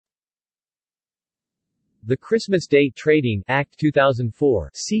The Christmas Day Trading Act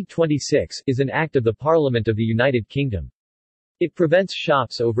 2004 C-26 is an act of the Parliament of the United Kingdom. It prevents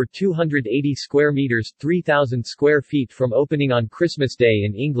shops over 280 square meters (3,000 square feet) from opening on Christmas Day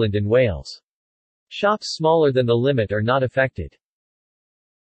in England and Wales. Shops smaller than the limit are not affected.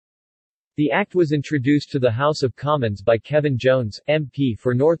 The Act was introduced to the House of Commons by Kevin Jones, MP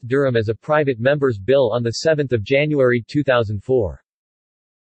for North Durham as a private member's bill on 7 January 2004.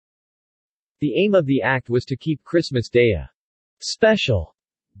 The aim of the Act was to keep Christmas Day a special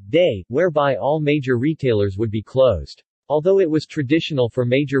day, whereby all major retailers would be closed. Although it was traditional for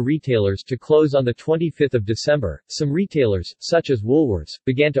major retailers to close on 25 December, some retailers, such as Woolworths,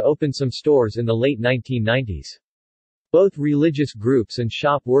 began to open some stores in the late 1990s. Both religious groups and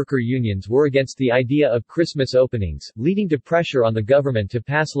shop worker unions were against the idea of Christmas openings, leading to pressure on the government to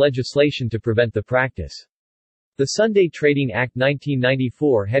pass legislation to prevent the practice. The Sunday Trading Act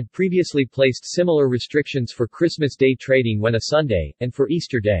 1994 had previously placed similar restrictions for Christmas Day trading when a Sunday, and for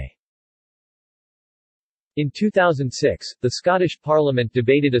Easter Day. In 2006, the Scottish Parliament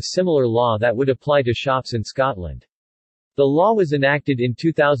debated a similar law that would apply to shops in Scotland. The law was enacted in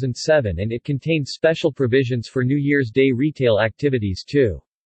 2007 and it contained special provisions for New Year's Day retail activities too.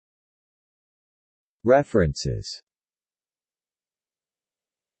 References: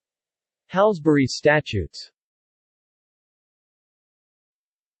 Halsbury's Statutes.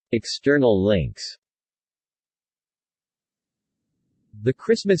 External links: The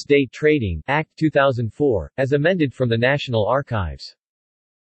Christmas Day Trading Act 2004, as amended from the National Archives.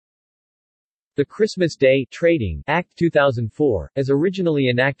 The Christmas Day Trading Act 2004, as originally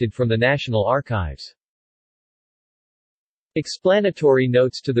enacted from the National Archives. Explanatory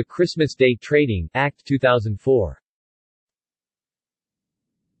notes to the Christmas Day Trading Act 2004.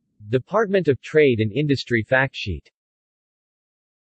 Department of Trade and Industry Factsheet.